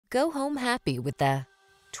Go home happy with the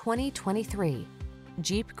 2023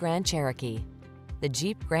 Jeep Grand Cherokee. The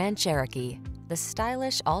Jeep Grand Cherokee, the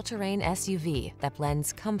stylish all-terrain SUV that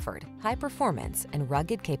blends comfort, high performance, and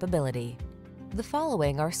rugged capability. The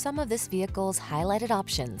following are some of this vehicle's highlighted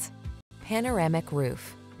options: panoramic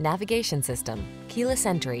roof, navigation system, keyless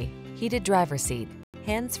entry, heated driver's seat,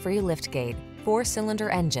 hands-free liftgate, 4-cylinder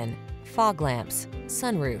engine, fog lamps,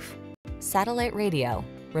 sunroof, satellite radio,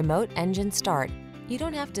 remote engine start. You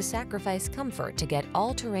don't have to sacrifice comfort to get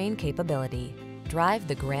all-terrain capability. Drive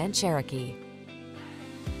the Grand Cherokee.